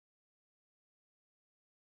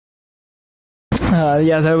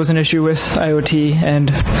Yeah, that was an issue with IoT and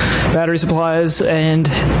battery supplies and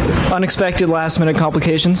unexpected last-minute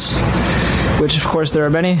complications, which, of course, there are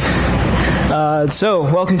many. So,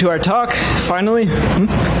 welcome to our talk, finally.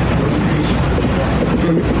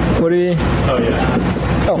 What do you... Oh,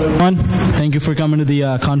 yeah. Everyone, thank you for coming to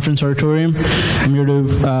the conference auditorium. I'm here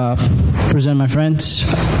to present my friends,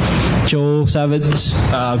 Joel Savitz,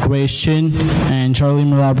 Grace Chin, and Charlie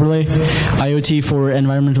Mirabile, IoT for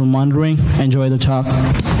environmental monitoring. Enjoy the talk.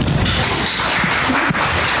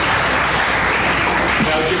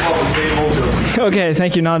 Okay,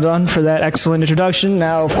 thank you, Nandan, for that excellent introduction.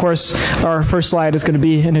 Now, of course, our first slide is going to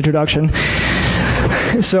be an introduction.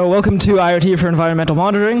 So, welcome to IoT for environmental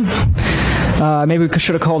monitoring. Maybe we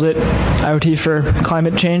should have called it IoT for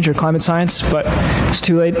climate change or climate science, but it's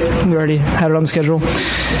too late. We already had it on the schedule.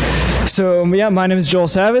 So, yeah, my name is Joel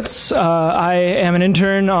Savitz. I am an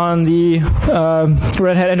intern on the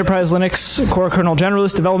Red Hat Enterprise Linux Core Kernel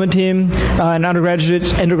Generalist Development Team, an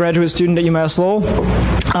undergraduate student at UMass Lowell.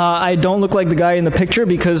 I don't look like the guy in the picture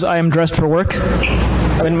because I am dressed for work.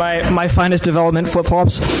 I'm in my finest development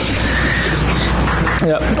flip-flops.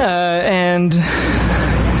 Yeah.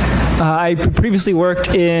 I previously worked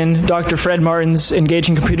in Dr. Fred Martin's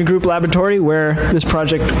Engaging Computing Group laboratory where this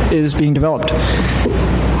project is being developed.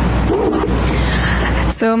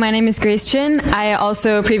 So my name is Grace Chin. I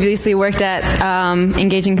also previously worked at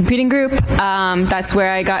Engaging Computing Group. That's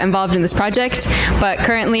where I got involved in this project. But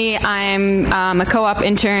currently I'm a co-op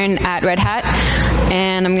intern at Red Hat.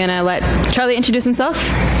 And I'm going to let Charlie introduce himself.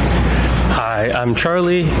 Hi, I'm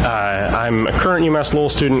Charlie. I'm a current UMass Lowell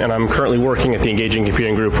student, and I'm currently working at the Engaging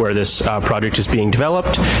Computing Group where this project is being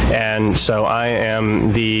developed. And so I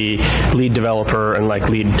am the lead developer and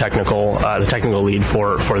the technical lead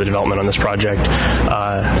for the development on this project.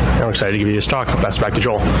 I'm excited to give you this talk. I'll pass it back to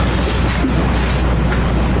Joel.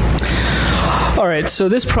 All right, so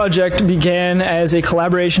this project began as a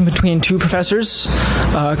collaboration between two professors,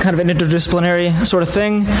 kind of an interdisciplinary sort of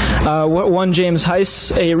thing. One, James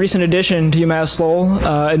Heiss, a recent addition to UMass Lowell,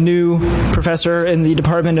 a new professor in the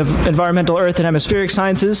Department of Environmental, Earth, and Atmospheric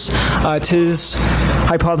Sciences. It's his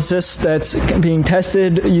hypothesis that's being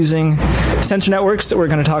tested using sensor networks that we're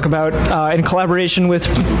going to talk about in collaboration with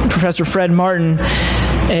Professor Fred Martin,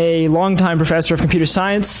 a longtime professor of computer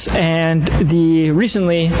science and the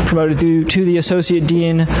recently promoted to the Associate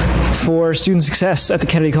Dean for Student Success at the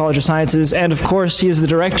Kennedy College of Sciences. And of course, he is the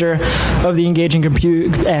director of the Engaging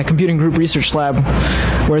Computing Group Research Lab,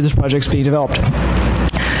 where this project is being developed.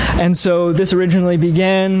 And so this originally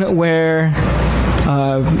began where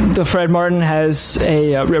the Fred Martin has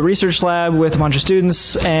a research lab with a bunch of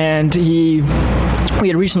students, and we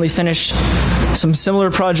had recently finished some similar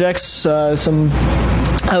projects, some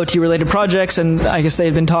IoT-related projects, and I guess they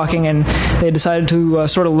had been talking, and they decided to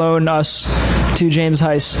sort of loan us to James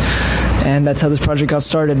Heiss, and that's how this project got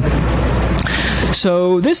started.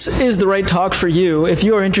 So this is the right talk for you if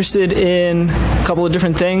you are interested in a couple of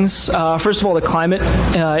different things. First of all, the climate,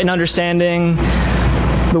 in understanding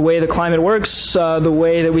the way the climate works, the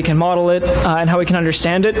way that we can model it, and how we can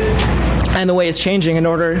understand it, and the way it's changing in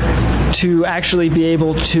order to actually be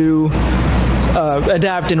able to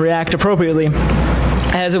adapt and react appropriately.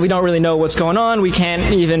 As if we don't really know what's going on, we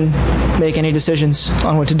can't even make any decisions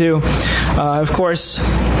on what to do. Of course,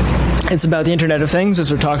 it's about the Internet of Things,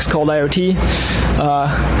 as our talk's called IoT.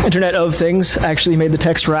 Internet of Things actually made the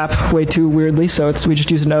text wrap way too weirdly, so we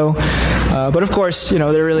just use an O. But of course,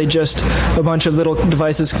 they're really just a bunch of little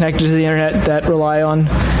devices connected to the Internet that rely on,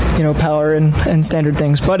 power and standard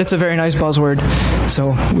things. But it's a very nice buzzword,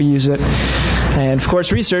 so we use it. And of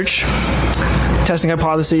course, research, testing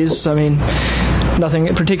hypotheses. I mean,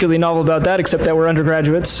 nothing particularly novel about that, except that we're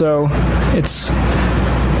undergraduates, so it's,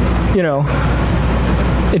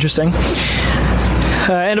 interesting.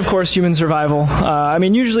 And of course, human survival.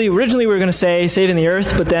 Originally we were going to say saving the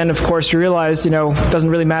Earth, but then of course we realized, it doesn't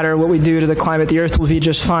really matter what we do to the climate, the Earth will be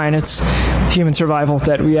just fine. It's human survival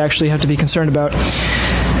that we actually have to be concerned about.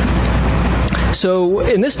 So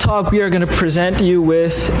in this talk, we are going to present you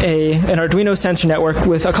with an Arduino sensor network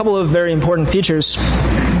with a couple of very important features.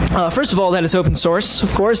 First of all, that it's open source,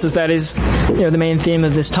 of course, as that is the main theme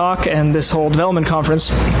of this talk and this whole development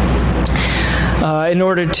conference. In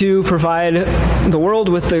order to provide the world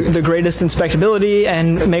with the greatest inspectability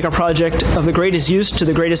and make our project of the greatest use to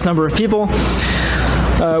the greatest number of people,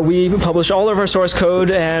 we publish all of our source code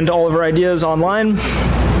and all of our ideas online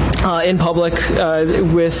in public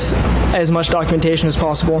with as much documentation as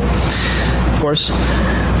possible, of course.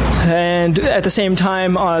 And at the same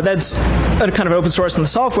time, that's kind of open source on the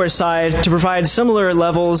software side. To provide similar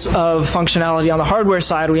levels of functionality on the hardware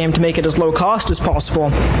side, we aim to make it as low cost as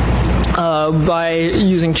possible. by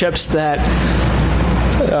using chips that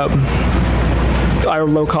are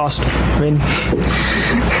low cost. I mean,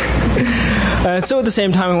 so at the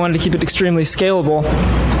same time, we wanted to keep it extremely scalable,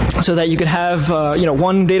 so that you could have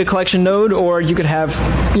one data collection node, or you could have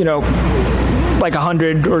like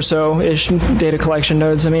 100 or so-ish data collection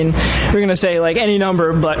nodes. I mean, we're going to say like any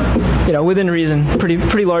number, but within reason,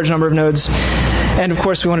 pretty large number of nodes. And of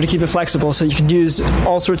course, we wanted to keep it flexible, so you can use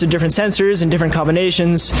all sorts of different sensors in different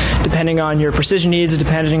combinations, depending on your precision needs,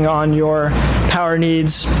 depending on your power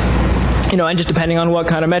needs, and just depending on what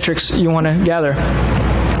kind of metrics you want to gather.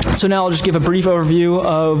 So now I'll just give a brief overview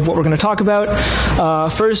of what we're going to talk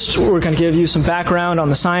about. First, we're going to give you some background on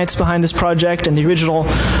the science behind this project and the original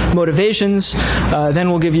motivations. Then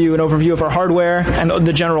we'll give you an overview of our hardware and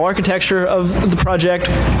the general architecture of the project.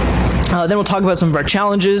 Then we'll talk about some of our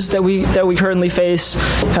challenges that we currently face,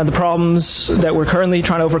 kind of the problems that we're currently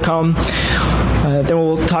trying to overcome. Then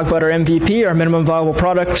we'll talk about our MVP, our minimum viable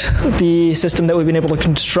product, the system that we've been able to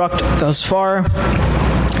construct thus far.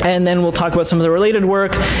 And then we'll talk about some of the related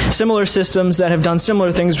work, similar systems that have done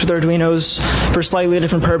similar things with Arduinos for slightly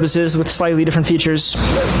different purposes with slightly different features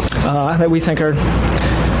that we think are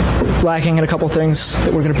lacking in a couple things that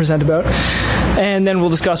we're going to present about. And then we'll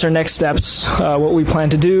discuss our next steps, what we plan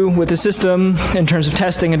to do with the system in terms of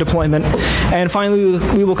testing and deployment. And finally,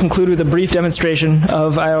 we will conclude with a brief demonstration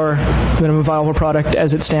of our minimum viable product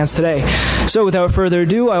as it stands today. So without further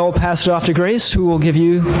ado, I will pass it off to Grace, who will give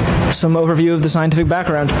you some overview of the scientific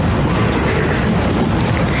background.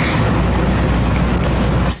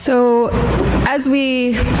 So, as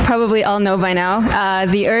we probably all know by now,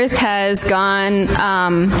 the Earth has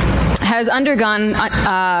undergone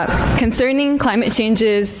concerning climate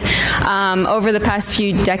changes over the past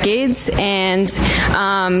few decades, and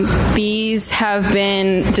these have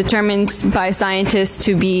been determined by scientists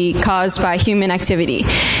to be caused by human activity.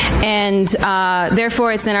 And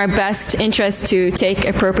therefore, it's in our best interest to take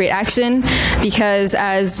appropriate action, because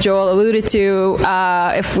as Joel alluded to,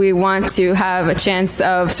 if we want to have a chance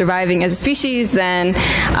of surviving as a species, then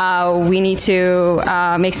we need to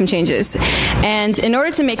make some changes. And in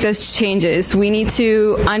order to make those changes, we need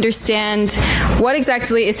to understand what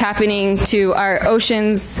exactly is happening to our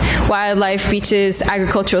oceans, wildlife, beaches,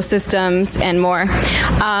 agricultural systems, and more.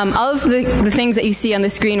 All of the things that you see on the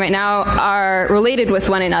screen right now are related with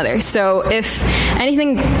one another. So if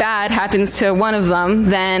anything bad happens to one of them,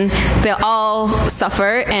 then they'll all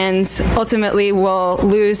suffer and ultimately will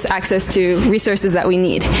lose access to resources that we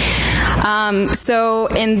need. So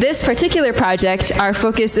in this particular project, our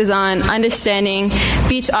focus is on understanding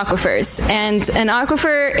beach aquifers. And an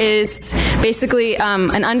aquifer is basically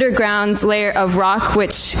an underground layer of rock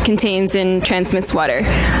which contains and transmits water,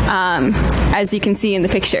 as you can see in the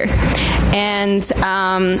picture. And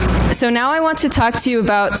so now I want to talk to you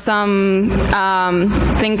about some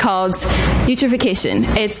thing called eutrophication.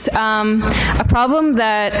 It's a problem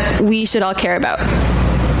that we should all care about.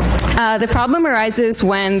 The problem arises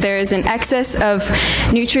when there's an excess of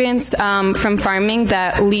nutrients from farming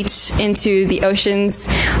that leach into the oceans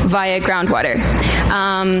via groundwater.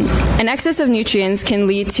 An excess of nutrients can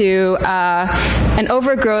lead to an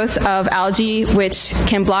overgrowth of algae, which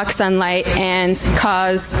can block sunlight and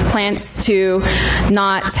cause plants to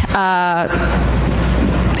not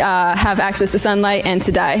have access to sunlight and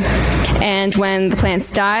to die. And when the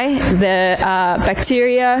plants die, the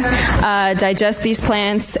bacteria digest these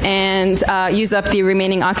plants and use up the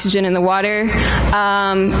remaining oxygen in the water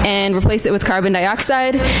and replace it with carbon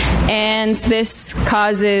dioxide. And this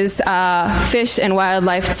causes fish and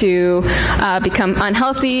wildlife to become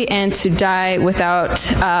unhealthy and to die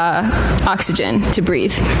without oxygen to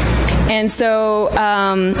breathe. And so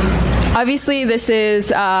obviously this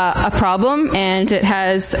is a problem, and it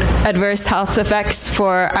has adverse health effects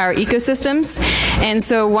for our ecosystems. And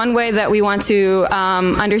so one way that we want to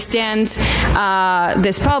understand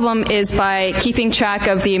this problem is by keeping track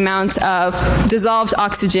of the amount of dissolved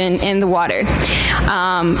oxygen in the water.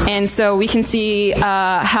 And so we can see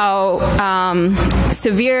how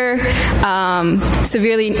severely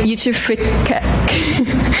severely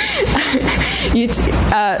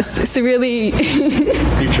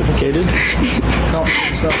eutrophicated.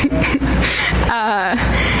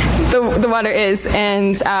 The water is,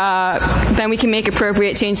 and then we can make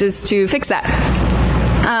appropriate changes to fix that.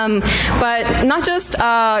 But not just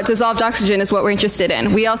dissolved oxygen is what we're interested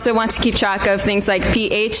in. We also want to keep track of things like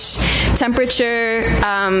pH, temperature,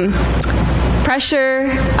 pressure,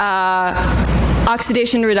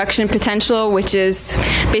 oxidation reduction potential, which is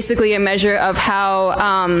basically a measure of how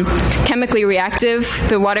chemically reactive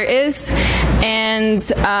the water is, and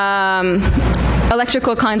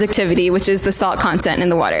electrical conductivity, which is the salt content in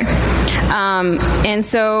the water. And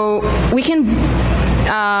so we can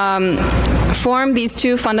form these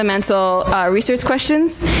two fundamental research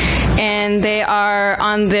questions, and they are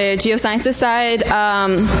on the geosciences side.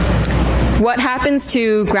 What happens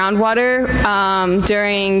to groundwater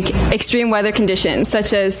during extreme weather conditions,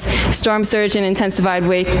 such as storm surge and intensified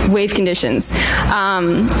wave conditions?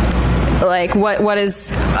 Like what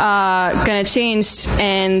is going to change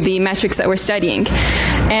in the metrics that we're studying?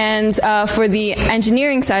 And for the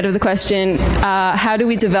engineering side of the question, how do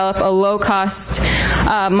we develop a low-cost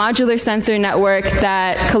modular sensor network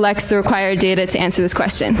that collects the required data to answer this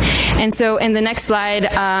question? And so in the next slide,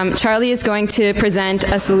 Charlie is going to present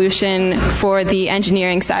a solution for the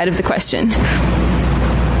engineering side of the question.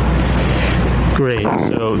 Great.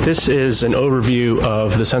 So this is an overview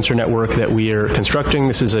of the sensor network that we are constructing.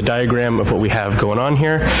 This is a diagram of what we have going on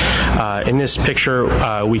here. In this picture,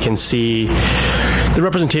 we can see the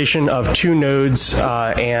representation of two nodes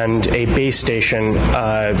and a base station.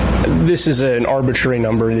 This is an arbitrary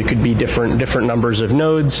number. There could be different numbers of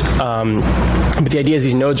nodes. But the idea is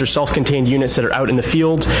these nodes are self-contained units that are out in the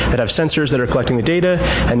field that have sensors that are collecting the data,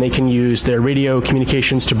 and they can use their radio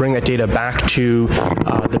communications to bring that data back to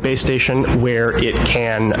the base station, where it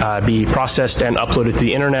can be processed and uploaded to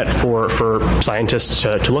the internet for scientists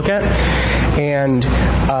to look at. And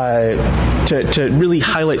to really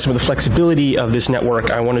highlight some of the flexibility of this network,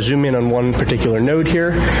 I want to zoom in on one particular node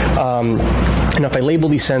here. And if I label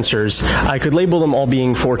these sensors, I could label them all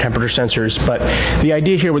being 4 temperature sensors, but the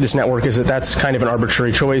idea here with this network is that that's kind of an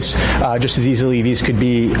arbitrary choice. Just as easily, these could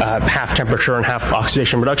be half temperature and half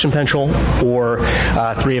oxidation reduction potential, or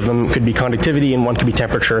 3 of them could be conductivity and 1 could be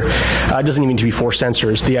temperature. It doesn't even need to be 4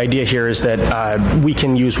 sensors. The idea here is that we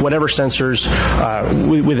can use whatever sensors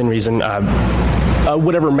within reason,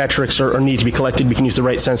 whatever metrics are need to be collected. We can use the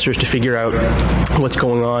right sensors to figure out what's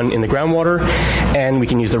going on in the groundwater, and we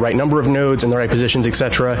can use the right number of nodes and the right positions,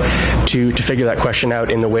 etc., to figure that question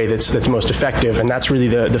out in the way that's most effective. And that's really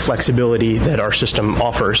the flexibility that our system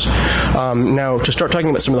offers. Now, to start talking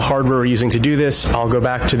about some of the hardware we're using to do this, I'll go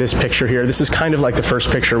back to this picture here. This is kind of like the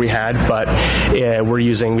first picture we had, but we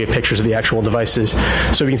have pictures of the actual devices.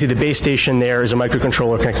 So we can see the base station there is a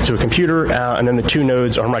microcontroller connected to a computer, and then the 2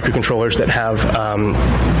 nodes are microcontrollers that have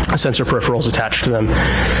sensor peripherals attached to them.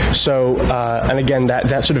 So, and again,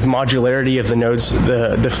 that sort of modularity of the nodes,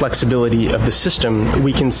 the flexibility of the system,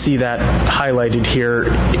 we can see that highlighted here.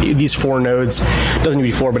 These 4 nodes, doesn't need to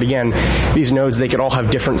be 4, but again, these nodes, they could all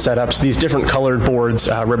have different setups. These different colored boards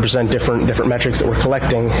represent different metrics that we're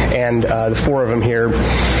collecting, and the 4 of them here,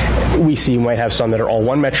 we see might have some that are all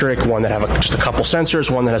 1 metric, one that have just a couple sensors,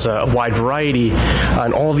 one that has a wide variety,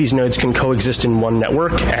 and all of these nodes can coexist in one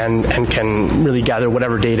network and can really gather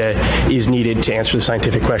whatever data is needed to answer the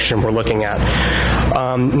scientific question we're looking at.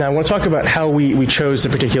 Now I want to talk about how we chose the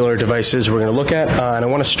particular devices we're going to look at, and I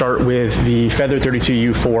want to start with the Feather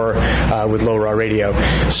 32U4 with low raw radio.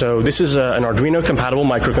 So this is an Arduino compatible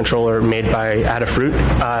microcontroller made by Adafruit.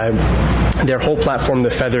 Their whole platform, the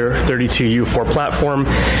Feather 32U4 platform,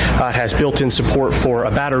 has built-in support for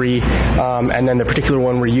a battery, and then the particular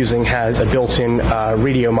one we're using has a built-in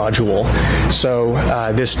radio module. So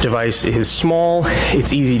this device is small,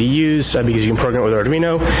 it's easy to use because you can program it with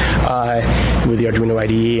Arduino, with the Arduino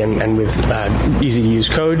IDE and with easy-to-use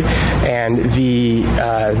code. And the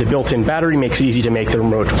built-in battery makes it easy to make the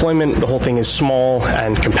remote deployment. The whole thing is small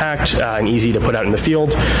and compact and easy to put out in the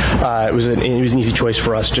field. It was an easy choice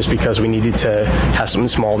for us just because we needed to have something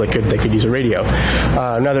small that could use a radio.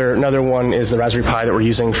 Another one is the Raspberry Pi that we're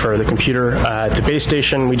using for the computer at the base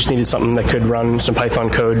station. We just needed something that could run some Python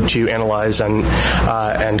code to analyze and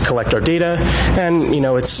collect our data. And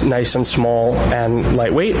it's nice and small and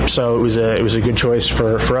lightweight, so it was a good choice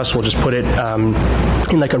for us. We'll just put it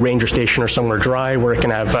in like a ranger station or somewhere dry where it can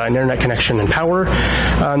have an internet connection and power,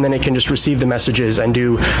 and then it can just receive the messages and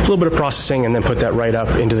do a little bit of processing and then put that right up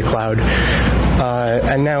into the cloud.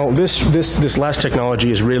 And now this last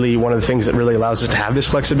technology is really one of the things that really allows us to have this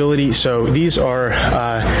flexibility. So these are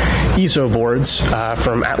ESO boards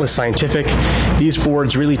from Atlas Scientific. These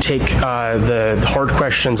boards really take the hard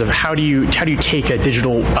questions of how do you take a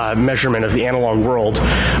digital measurement of the analog world,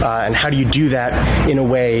 and how do you do that in a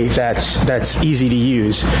way that's easy to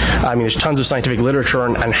use. I mean, there's tons of scientific literature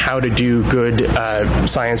on how to do good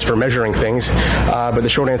science for measuring things, but the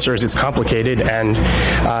short answer is it's complicated, and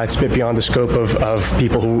it's a bit beyond the scope of of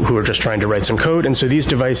people who are just trying to write some code. And so these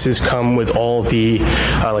devices come with all the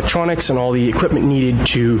electronics and all the equipment needed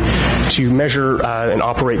to measure and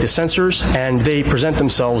operate the sensors, and they present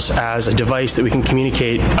themselves as a device that we can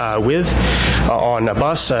communicate with on a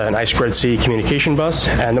bus, an I2C communication bus,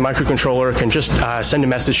 and the microcontroller can just send a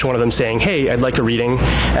message to one of them saying, hey, I'd like a reading,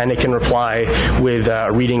 and it can reply with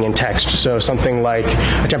reading in text. So something like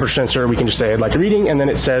a temperature sensor, we can just say, I'd like a reading, and then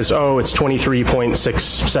it says, oh, it's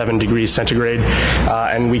 23.67 degrees centigrade,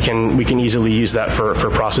 and we can easily use that for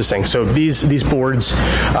processing. So these boards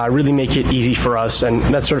really make it easy for us, and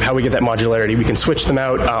that's sort of how we get that modularity. We can switch them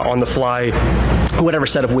out on the fly, whatever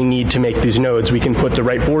setup we need to make these nodes. We can put the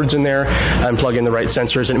right boards in there and plug in the right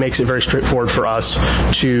sensors, and it makes it very straightforward for us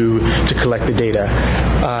to collect the data.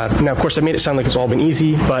 Now, of course, I made it sound like it's all been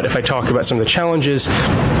easy, but if I talk about some of the challenges,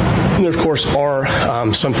 there, of course,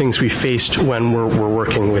 are some things we faced when we're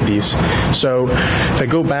working with these. So if I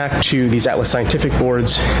go back to these Atlas Scientific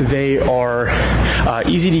boards, they are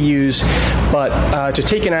easy to use, but to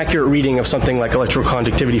take an accurate reading of something like electrical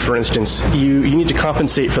conductivity, for instance, you need to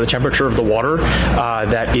compensate for the temperature of the water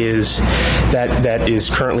that is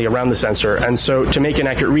currently around the sensor. And so to make an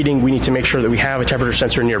accurate reading, we need to make sure that we have a temperature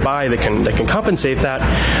sensor nearby that can compensate that.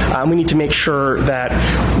 We need to make sure that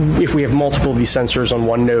if we have multiple of these sensors on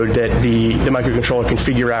one node, that the microcontroller can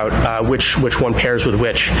figure out which one pairs with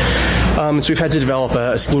which. So we've had to develop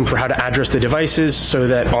a scheme for how to address the devices so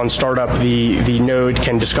that on startup the node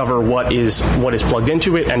can discover what is plugged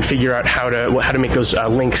into it and figure out how to make those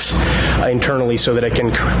links internally so that it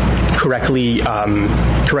can correctly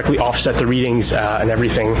offset the readings and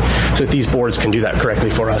everything, so that these boards can do that correctly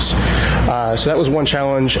for us. So that was one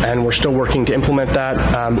challenge, and we're still working to implement that.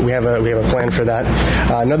 We have a plan for that.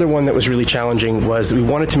 Another one that was really challenging was that we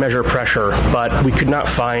wanted to measure pressure, but we could not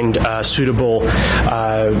find a suitable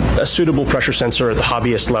pressure sensor at the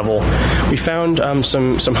hobbyist level. We found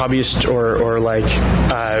some hobbyist or like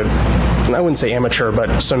I wouldn't say amateur,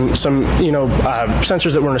 but some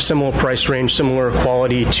sensors that were in a similar price range, similar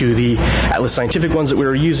quality to the Atlas Scientific ones that we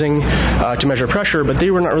were using to measure pressure, but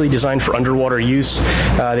they were not really designed for underwater use.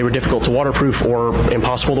 They were difficult to waterproof or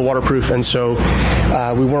impossible to waterproof, and so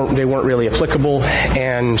they weren't really applicable.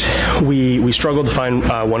 And we struggled to find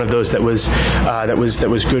one of those that was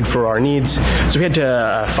good for our needs. So we had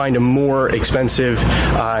to find a more expensive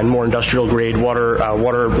and more industrial grade water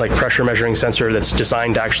like pressure measuring sensor that's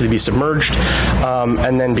designed to actually be submerged.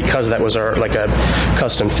 And then because that was a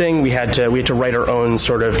custom thing, we had to write our own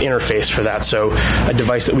sort of interface for that. So a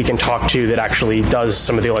device that we can talk to that actually does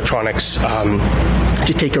some of the electronics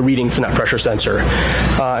to take a reading from that pressure sensor.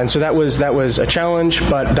 And so that was a challenge,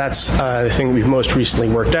 but that's the thing that we've most recently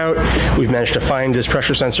worked out. We've managed to find this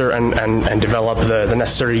pressure sensor and develop the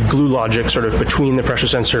necessary glue logic sort of between the pressure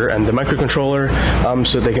sensor and the microcontroller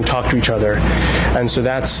so that they can talk to each other. And so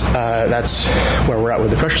that's where we're at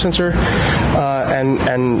with the pressure sensor.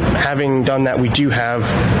 And having done that, we do have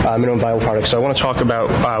minimum viable products. So I want to talk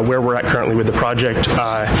about where we're at currently with the project.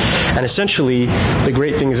 And essentially, the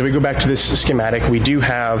great thing is if we go back to this schematic, we do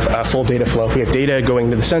have a full data flow. If we have data going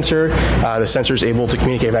to the sensor is able to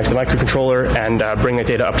communicate back to the microcontroller and bring that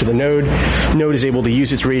data up to the node. Node is able to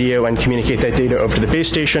use its radio and communicate that data over to the base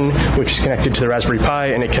station, which is connected to the Raspberry Pi,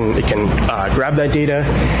 and it can grab that data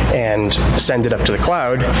and send it up to the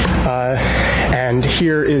cloud. And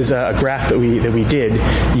here is a graph that we did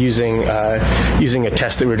using a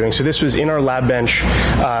test that we were doing. So this was in our lab bench.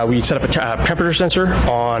 We set up a temperature sensor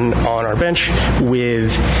on our bench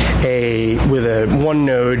with a one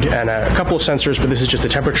node and a couple of sensors, but this is just a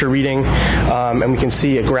temperature reading. And we can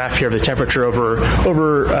see a graph here of the temperature over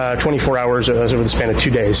 24 hours, over the span of 2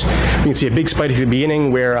 days. You can see a big spike at the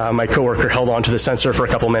beginning where my coworker held onto the sensor for a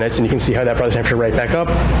couple minutes, and you can see how that brought the temperature right back up.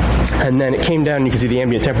 And then it came down, and you can see the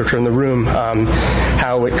ambient temperature in the room,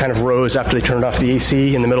 how it kind of rose after they turned off the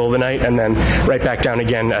AC in the middle of the night, and then right back down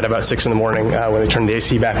again at about 6 in the morning when they turned the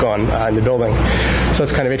AC back on in the building. So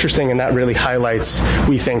that's kind of interesting, and that really highlights,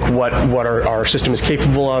 we think, what our system is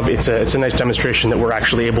capable of. It's a nice demonstration that we're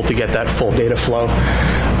actually able to get that full data flow.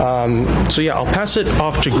 So yeah, I'll pass it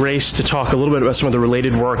off to Grace to talk a little bit about some of the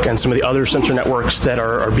related work and some of the other sensor networks that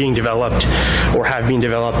are being developed or have been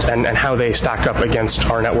developed, and how they stack up against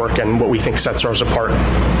our network and what we think sets ours apart.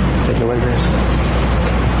 Take it away, Grace.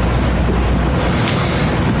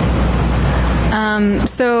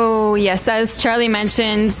 So yes, as Charlie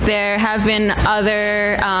mentioned, there have been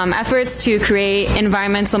other efforts to create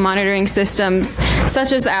environmental monitoring systems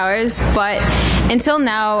such as ours, but until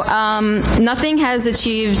now, nothing has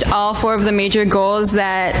achieved all 4 of the major goals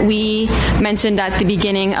that we mentioned at the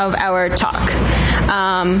beginning of our talk.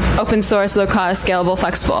 Open source, low cost, scalable,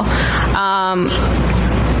 flexible.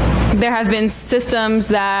 there have been systems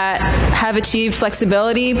that have achieved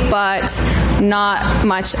flexibility, but not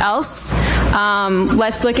much else.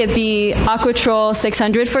 Let's look at the Aquatrol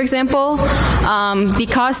 600, for example. The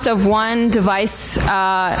cost of one device,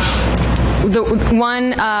 node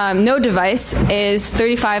device, is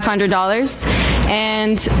 $3,500,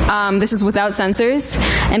 and this is without sensors.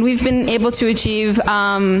 And we've been able to achieve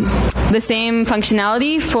the same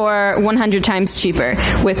functionality for 100 times cheaper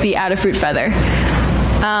with the Adafruit Feather.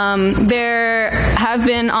 There have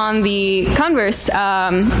been, on the converse,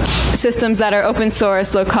 systems that are open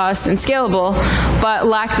source, low cost, and scalable, but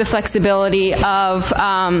lack the flexibility of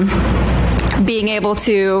being able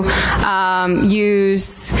to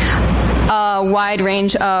use a wide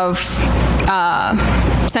range of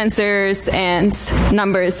sensors and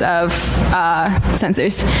numbers of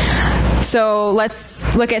sensors. So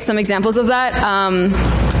let's look at some examples of that.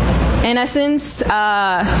 In essence,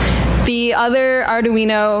 the other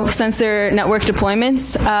Arduino sensor network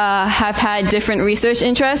deployments have had different research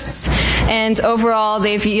interests, and overall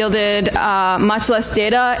they've yielded much less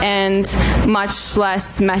data and much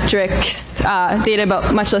less metrics, data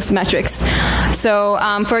about much less metrics. So,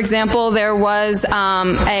 for example, there was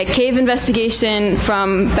a cave investigation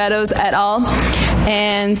from Beddoes et al.,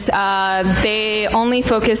 and they only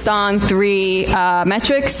focused on 3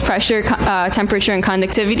 metrics: pressure, temperature, and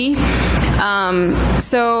conductivity.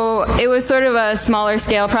 So it was sort of a smaller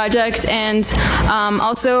scale project, and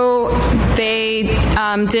also they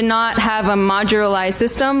did not have a modularized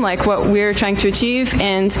system like what we're trying to achieve,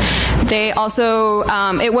 and they also,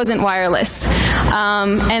 it wasn't wireless.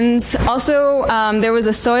 And also there was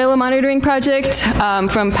a soil monitoring project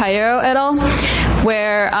from Payero et al.,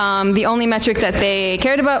 where the only metric that they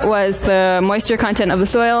cared about was the moisture content of the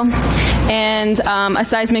soil, and a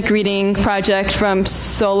seismic reading project from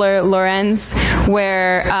Solar Lorenz,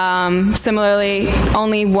 where similarly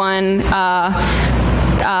only one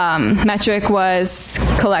metric was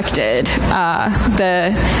collected,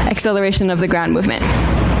 the acceleration of the ground movement.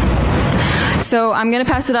 So I'm going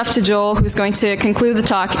to pass it off to Joel, who's going to conclude the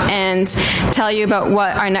talk and tell you about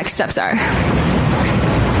what our next steps are.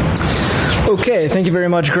 Okay, thank you very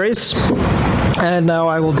much, Grace. And now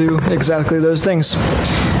I will do exactly those things.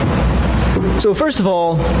 So first of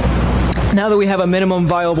all, now that we have a minimum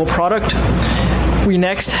viable product, we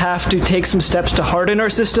next have to take some steps to harden our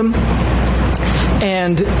system.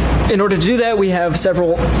 And in order to do that, we have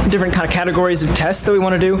several different kind of categories of tests that we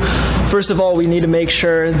want to do. First of all, we need to make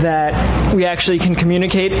sure that we actually can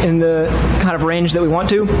communicate in the kind of range that we want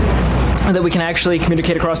to, and that we can actually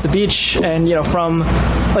communicate across the beach, and from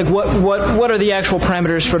like what are the actual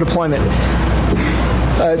parameters for deployment.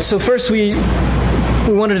 So first we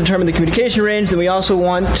want to determine the communication range, then we also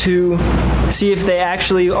want to see if they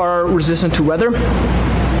actually are resistant to weather.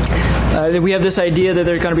 We have this idea that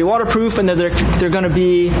they're going to be waterproof and that they're going to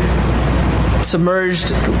be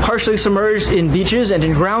partially submerged in beaches and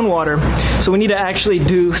in groundwater. So we need to actually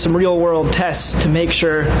do some real-world tests to make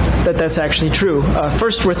sure that that's actually true.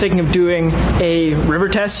 First, we're thinking of doing a river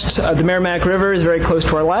test. The Merrimack River is very close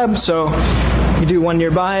to our lab, so we do one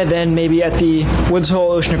nearby, then maybe at the Woods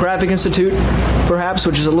Hole Oceanographic Institute, perhaps,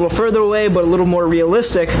 which is a little further away but a little more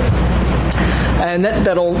realistic. And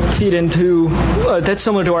that'll feed into, that's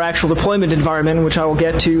similar to our actual deployment environment, which I will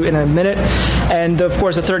get to in a minute. And of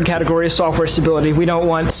course, the third category is software stability. We don't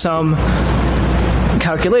want some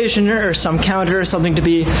calculation or some counter or something to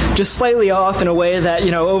be just slightly off in a way that,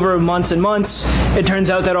 over months and months, it turns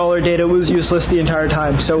out that all our data was useless the entire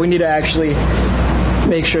time. So we need to actually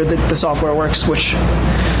make sure that the software works, which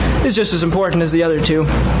is just as important as the other two.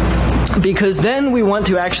 Because then we want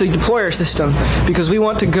to actually deploy our system, because we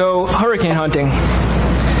want to go hurricane hunting.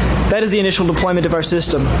 That is the initial deployment of our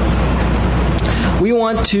system. We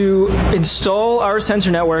want to install our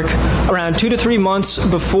sensor network around 2 to 3 months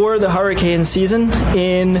before the hurricane season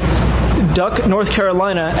in Duck, North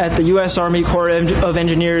Carolina at the U.S. Army Corps of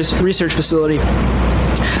Engineers research facility.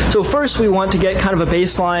 So first we want to get kind of a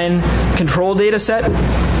baseline control data set.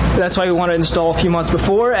 That's why we want to install a few months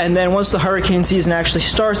before, and then once the hurricane season actually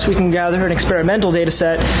starts, we can gather an experimental data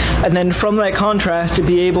set, and then from that contrast to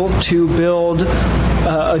be able to build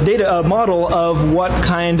a model of what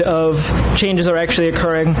kind of changes are actually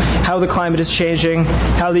occurring, how the climate is changing,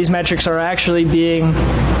 how these metrics are actually being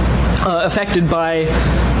affected by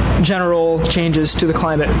general changes to the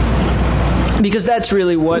climate. Because that's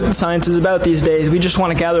really what science is about these days. We just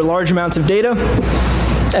want to gather large amounts of data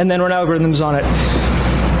and then run algorithms on it.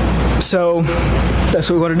 So that's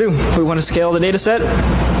what we want to do. We want to scale the data set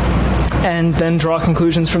and then draw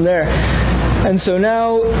conclusions from there. And so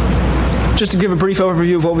now, just to give a brief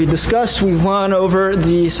overview of what we discussed, we've gone over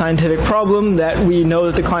the scientific problem that we know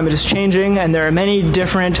that the climate is changing, and there are many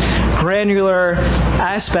different granular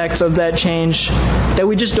aspects of that change that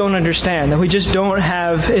we just don't understand, that we just don't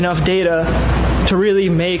have enough data to really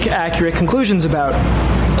make accurate conclusions about.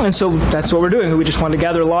 And so that's what we're doing. We just want to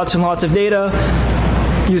gather lots and lots of data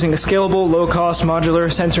using a scalable, low-cost,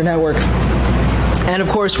 modular sensor network. And of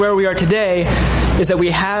course, where we are today is that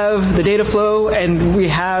we have the data flow and we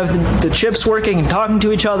have the chips working and talking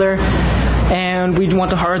to each other, and we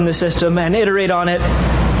want to harden the system and iterate on it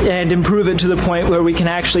and improve it to the point where we can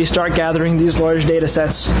actually start gathering these large data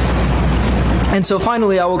sets. And so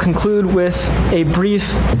finally, I will conclude with a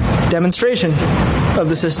brief demonstration of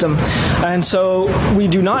the system. And so we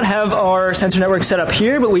do not have our sensor network set up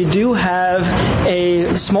here, but we do have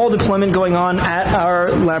a small deployment going on at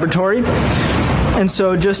our laboratory. And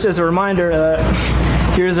so just as a reminder,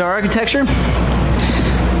 here's our architecture.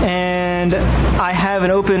 And I have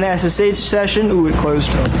an open SSH session. Ooh, it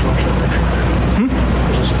closed.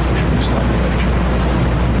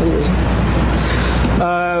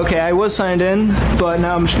 Okay, I was signed in, but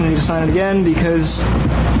now I'm just going to need to sign in again because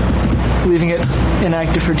leaving it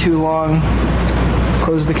inactive for too long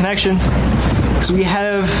closed the connection. So we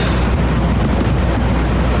have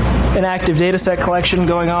an active data set collection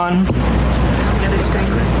going on. The other screen.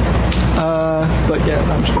 But yeah,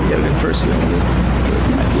 I'm just going to get it in first.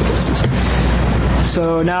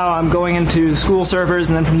 So now I'm going into school servers,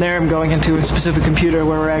 and then from there I'm going into a specific computer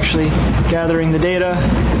where we're actually gathering the data.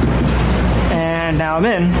 And now I'm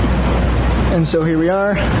in. And so here we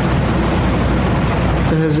are.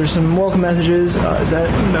 There's some welcome messages. Is that?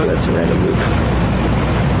 No, that's a random loop.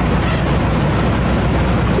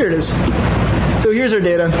 Here it is. So here's our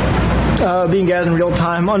data being gathered in real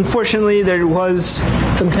time. Unfortunately, there was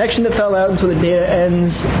some connection that fell out, and so the data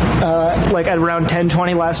ends like at around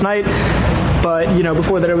 10:20 last night. But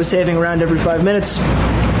before that, it was saving around every 5 minutes.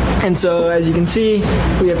 And so, as you can see,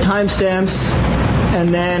 we have timestamps, and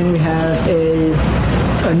then we have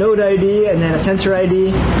a node ID, and then a sensor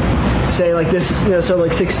ID. Say like this, so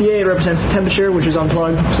like 68 represents the temperature, which is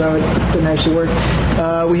unplugged, so it didn't actually work.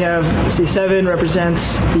 We have C7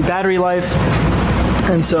 represents the battery life,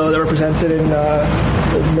 and so that represents it in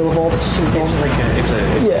millivolts. It's an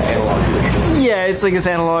analog to digital. Yeah, it's like this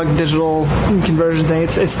analog digital conversion thing.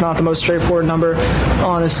 It's not the most straightforward number,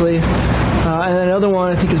 honestly. And then another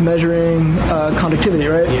one I think is measuring conductivity,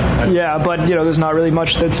 right? Yeah, but there's not really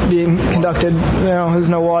much that's being conducted. There's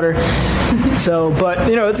no water. So, but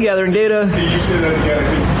it's gathering data. Did you say that again? I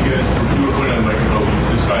think you were putting on the microphone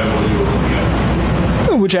describe what you were looking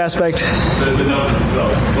at. Which aspect? The numbers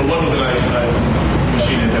themselves. So one was an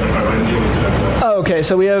machine identifier, right? And the other was an identifier. Oh, okay.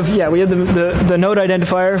 So we have the node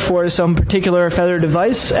identifier for some particular Feather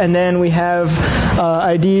device, and then we have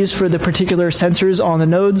IDs for the particular sensors on the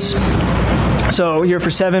nodes. So here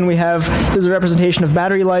for 7, there's a representation of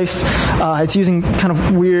battery life. It's using kind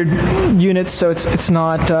of weird units, so it's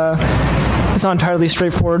not entirely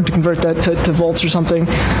straightforward to convert that to volts or something.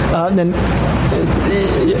 And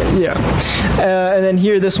then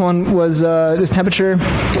here, this one was this temperature.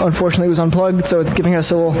 Unfortunately, was unplugged, so it's giving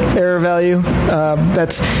us a little error value.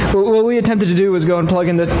 That's what we attempted to do was go and plug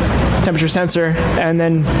in the temperature sensor, and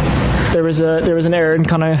then there was an error in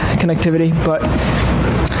kind of connectivity, but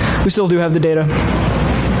we still do have the data.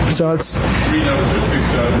 So it's 3 numbers are 6,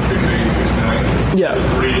 7, 6, 8, 6, 9. Yeah.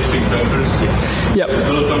 3 distinct sensors. Yep.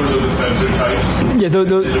 Those numbers are the sensor types. Yeah.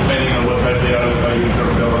 Depending on what type they are, that's how you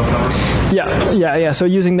interpret those numbers. Yeah. So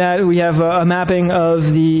using that, we have a mapping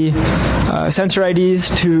of the sensor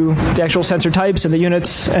IDs to the actual sensor types and the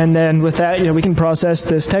units, and then with that, we can process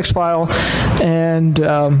this text file and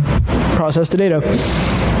process the data. So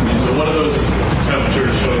one of those is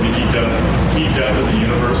temperature showing the heat depth of the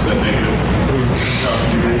universe at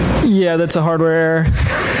 -1,000 degrees. Yeah, that's a hardware error.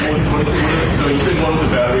 So you said one was a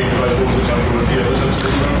battery device. What was the temperature? What's the other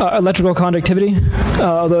sensor? Electrical conductivity,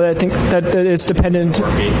 although I think that it's dependent.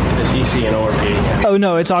 There's EC and ORP. Oh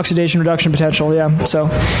no, it's oxidation reduction potential. Yeah. So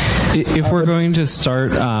if we're going to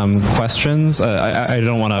start questions, I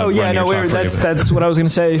don't want to. Oh yeah, no, wait, that's what I was going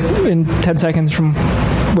to say in 10 seconds from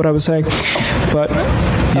what I was saying. But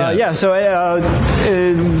so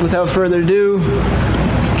without further ado,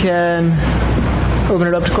 can open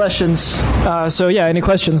it up to questions. Any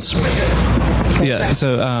questions? Yeah,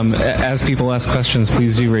 so as people ask questions,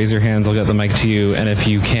 please do raise your hands. I'll get the mic to you. And if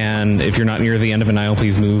you're not near the end of an aisle,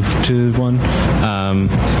 please move to one.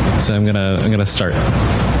 So I'm gonna start.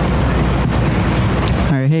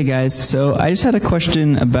 All right. hey guys. So I just had a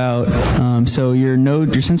question about so your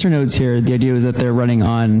sensor nodes here. The idea was that they're running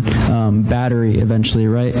on battery eventually,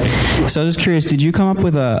 right? So I was just curious, did you come up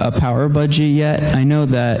with a power budget yet? I know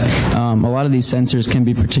that a lot of these sensors can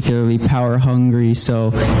be particularly power hungry,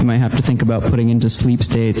 so you might have to think about putting into sleep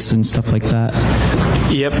states and stuff like that.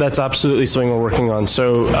 Yep, that's absolutely something we're working on.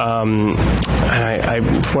 So,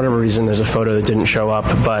 for whatever reason, there's a photo that didn't show up,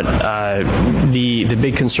 but the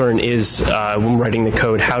big concern is when writing the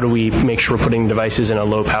code, how do we make sure we're putting devices in a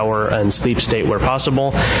low power and sleep state where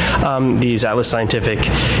possible? These Atlas Scientific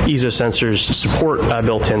ESO sensors support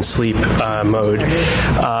built-in sleep mode,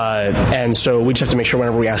 and so we just have to make sure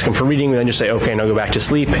whenever we ask them for reading, we then just say, okay, now go back to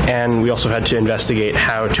sleep. And we also had to investigate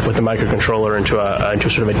how to put the microcontroller into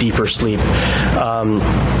sort of a deeper sleep.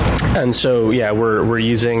 And so, yeah, we're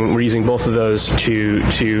using both of those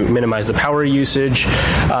to minimize the power usage.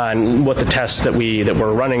 And what the test that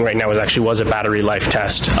we're running right now was a battery life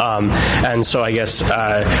test. And so I guess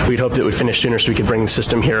we'd hoped it would finish sooner so we could bring the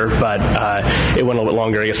system here, but it went a little bit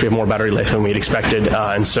longer. I guess we have more battery life than we'd expected,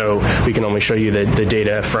 and so we can only show you the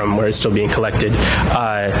data from where it's still being collected.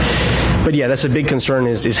 But yeah, that's a big concern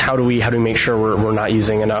is how do we make sure we're not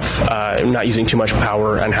using enough, not using too much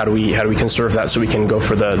power, and how do we conserve that so we can go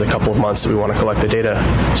for the couple of months that we want to collect the data.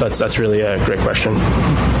 So that's really a great question.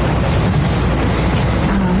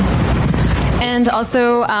 And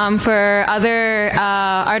also for other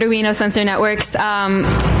Arduino sensor networks,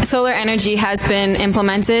 solar energy has been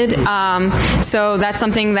implemented. So that's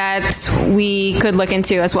something that we could look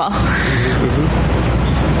into as well.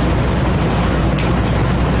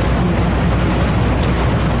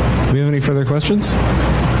 Do we have any further questions?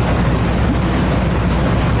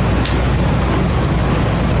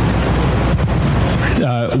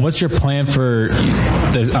 What's your plan for,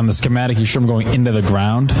 on the schematic, you show them going into the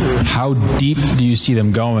ground. How deep do you see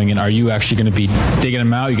them going, and are you actually going to be digging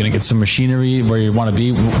them out? You're going to get some machinery where you want to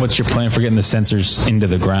be? What's your plan for getting the sensors into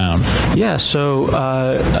the ground? Yeah,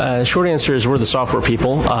 so short answer is we're the software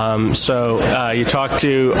people. So you talk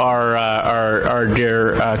to our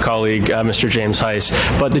dear colleague, Mr. James Heiss,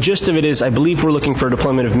 but the gist of it is I believe we're looking for a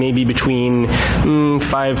deployment of maybe between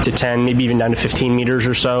 5 to 10, maybe even down to 15 meters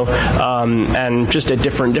or so, and just at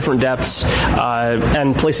different depths,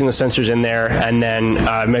 and placing the sensors in there, and then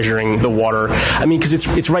measuring the water. I mean, because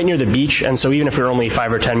it's right near the beach, and so even if you're only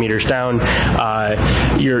 5 or 10 meters down,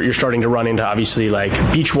 you're starting to run into obviously like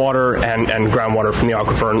beach water and groundwater from the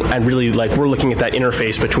aquifer, and really like we're looking at that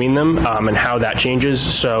interface between them and how that changes.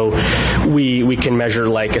 So we can measure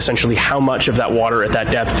like essentially how much of that water at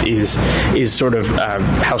that depth is sort of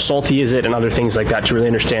how salty is it, and other things like that to really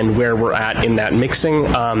understand where we're at in that mixing,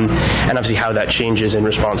 and obviously how that changes in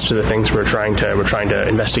response to the things we're trying to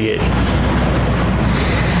investigate.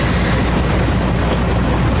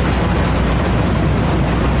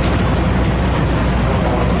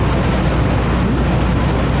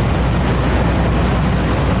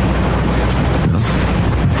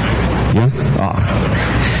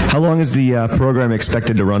 How long is the program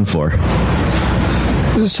expected to run for?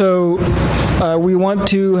 So we want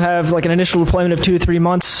to have like an initial deployment of 2 to 3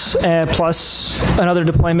 months, plus another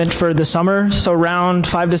deployment for the summer. So around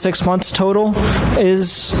 5 to 6 months total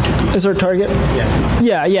is our target.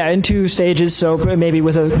 Yeah, in 2 stages. So maybe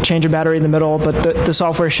with a change of battery in the middle, but the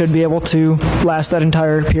software should be able to last that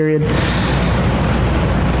entire period.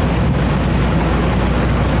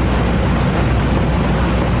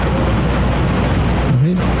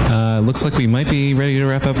 Looks like we might be ready to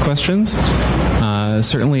wrap up questions.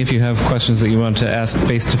 Certainly, if you have questions that you want to ask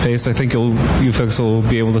face-to-face, I think you folks will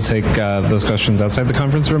be able to take those questions outside the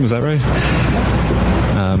conference room. Is that right?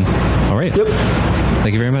 All right. Yep.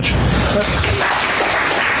 Thank you very much. Yep.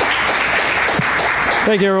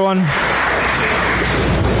 Thank you, everyone.